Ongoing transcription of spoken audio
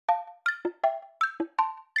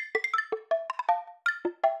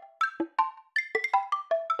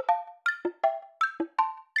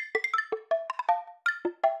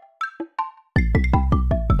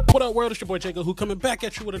What up, world? It's your boy Jacob, who coming back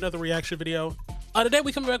at you with another reaction video. Today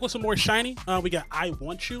we coming back with some more SHINee. We got I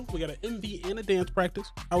Want You. We got an MV and a dance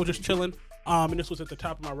practice. I was just chilling, and this was at the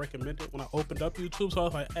top of my recommended when I opened up YouTube. So I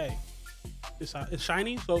was like, hey, it's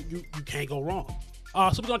SHINee, so you can't go wrong.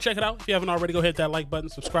 So we're gonna check it out. If you haven't already, go hit that like button,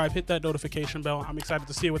 subscribe, hit that notification bell. I'm excited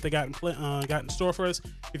to see what they got in store for us.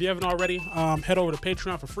 If you haven't already, head over to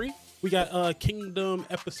Patreon for free. We got Kingdom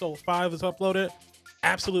episode 5 is uploaded.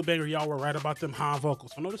 Absolute banger. Y'all were right about them high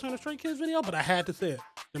vocals. I know this ain't a Stray Kids video, but I had to say it.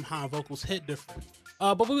 Them high vocals hit different.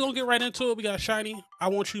 But we're gonna get right into it. We got SHINee, I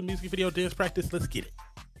Want You music video dance practice. Let's get it.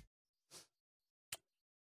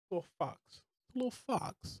 Little fox. Little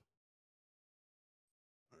fox.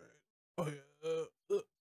 All right. Oh yeah.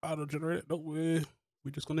 Auto generated. No way. We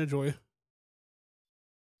just gonna enjoy.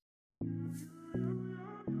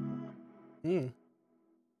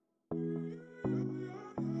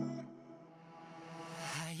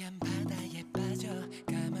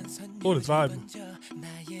 Oh, this vibe.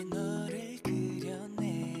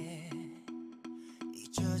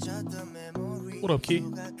 What up, Key?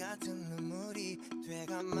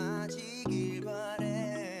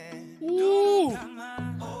 Ooh.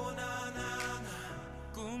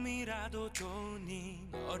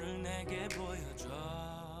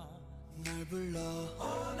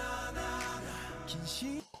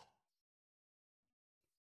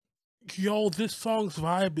 Yo, this song's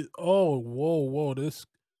vibe is, oh, whoa, this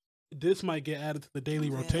might get added to the daily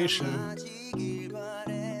rotation.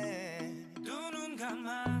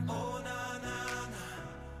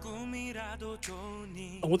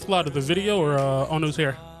 What's louder, the video or Onu's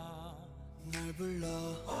hair?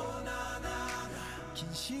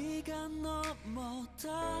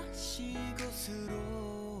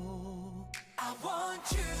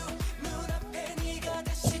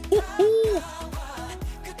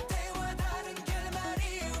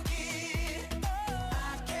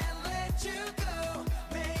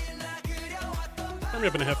 Turn me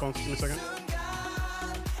up in the headphones. Give me a second.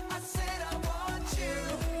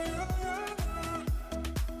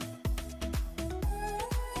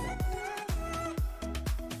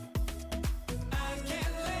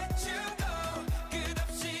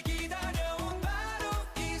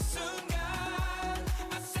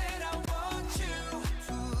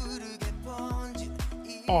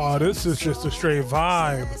 Oh, this is just a straight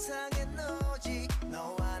vibe.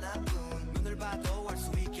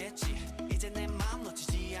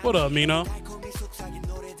 What up, Mina?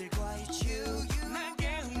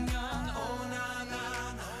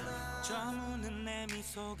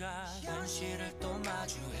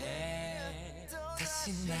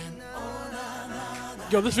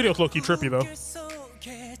 Yo, this video's low-key trippy, though.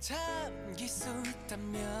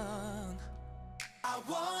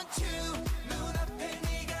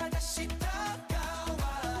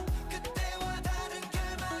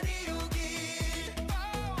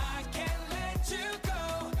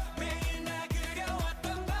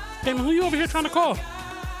 Hey, man, who you over here trying to call?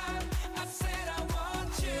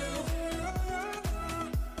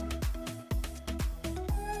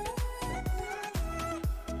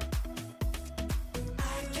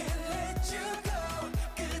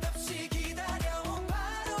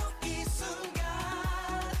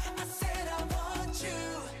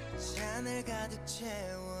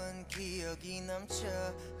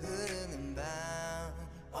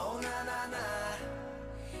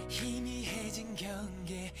 희미해진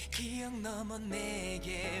경계 기억 넘어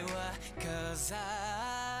내게 와 Cause I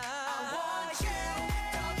want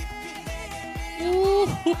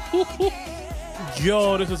you.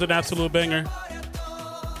 Yo, this is an absolute banger.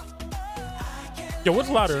 Yo, what's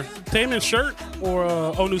louder? Taemin's shirt or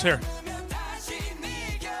Onu's hair?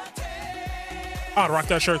 I'd rock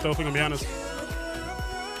that shirt though, if we're gonna be honest.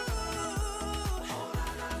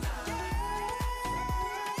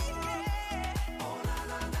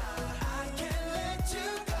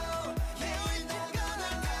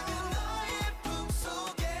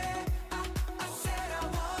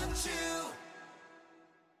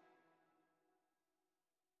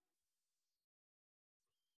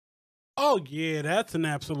 Oh yeah, that's an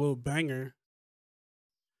absolute banger.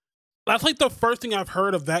 That's like the first thing I've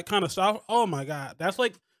heard of that kind of stuff. Oh my god, that's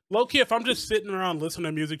like low-key, if I'm just sitting around listening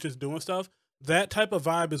to music, just doing stuff, that type of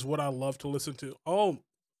vibe is what I love to listen to. Oh,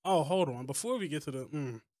 hold on, before we get to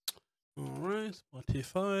the all right,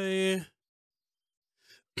 Spotify.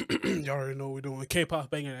 Y'all already know what we're doing. K-pop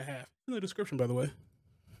banger and a half in the description, by the way.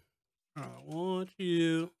 I want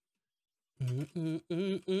you.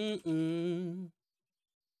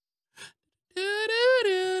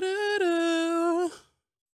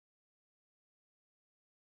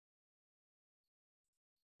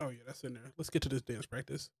 Oh yeah, that's in there. Let's get to this dance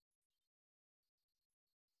practice.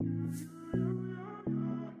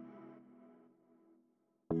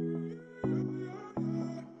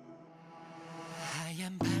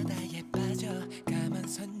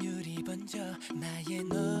 그저 나의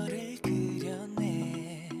너를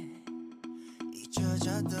그려내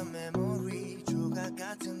잊혀졌던 메모리 조각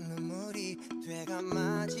같은 눈물이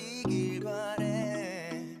되감아지길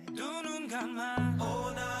바래 눈은 감아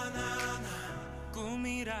오나나나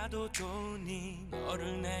꿈이라도 좋으니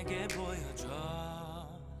너를 내게 보여줘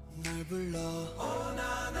널 불러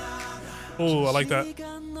오나나나 Oh, I like that.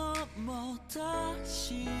 시간 넘어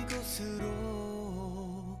다시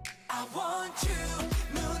곳으로 I want you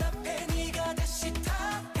눈앞에 네가 다시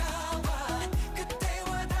다가와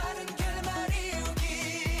그때와 다른 결말이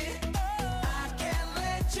오길 I can't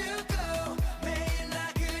let you go 매일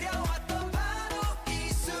나 그려왔던 바로 이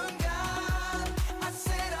순간 I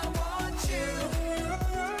said I want you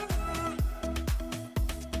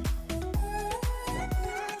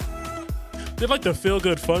They're like the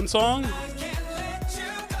feel-good fun song.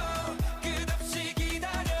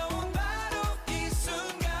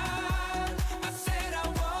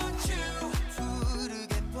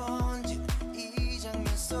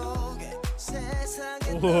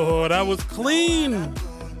 Oh, that was clean.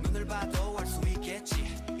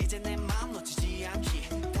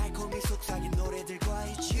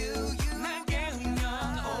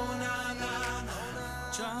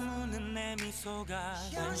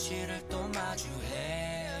 현실을 또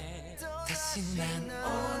마주해 다시 난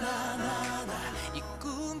오나나나 이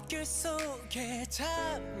꿈길 속에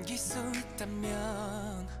잠길 수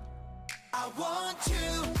있다면 I want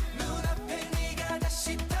you 눈앞에 네가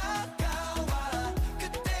다시 다가와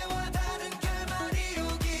그때와 다른 결말이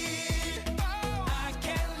오길 I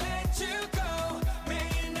can't let you go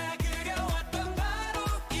매일 나 그려왔던 바로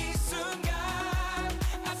이 순간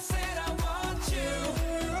I said I want you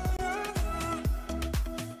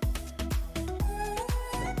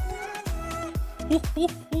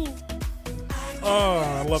Oh,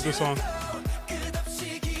 I love this song.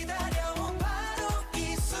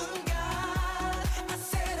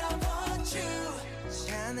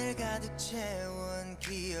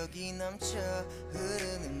 기억이 넘쳐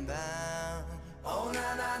흐르는 밤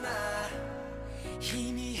오나나나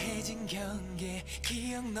희미해진 경계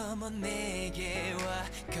기억 넘어 내게 와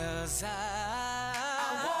Cause I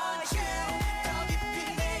want you 더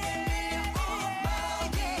깊이 내게 밀려온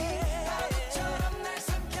마음이 바보처럼 날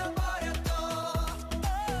삼켜버렸도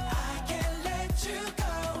I can't let you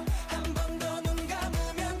go 한 번 더 눈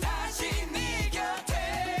감으면 다시 네 곁에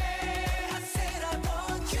I said I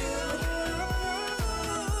want you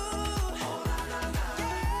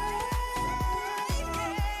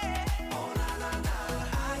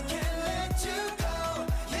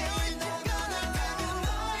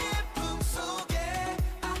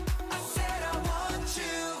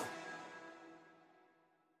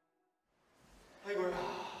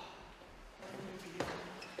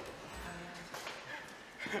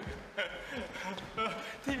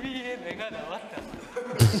TV에 내가 나왔다.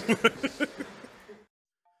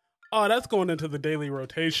 Oh, that's going into the daily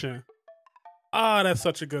rotation. Ah, that's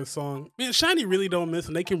such a good song. Man, SHINee really don't miss,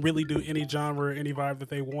 and they can really do any genre, any vibe that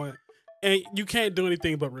they want. And you can't do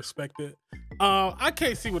anything but respect it. I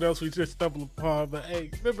can't see what else we just stumbled upon, but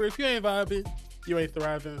hey, remember, if you ain't vibing, you ain't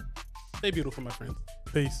thriving. Stay beautiful, my friends.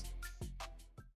 Peace.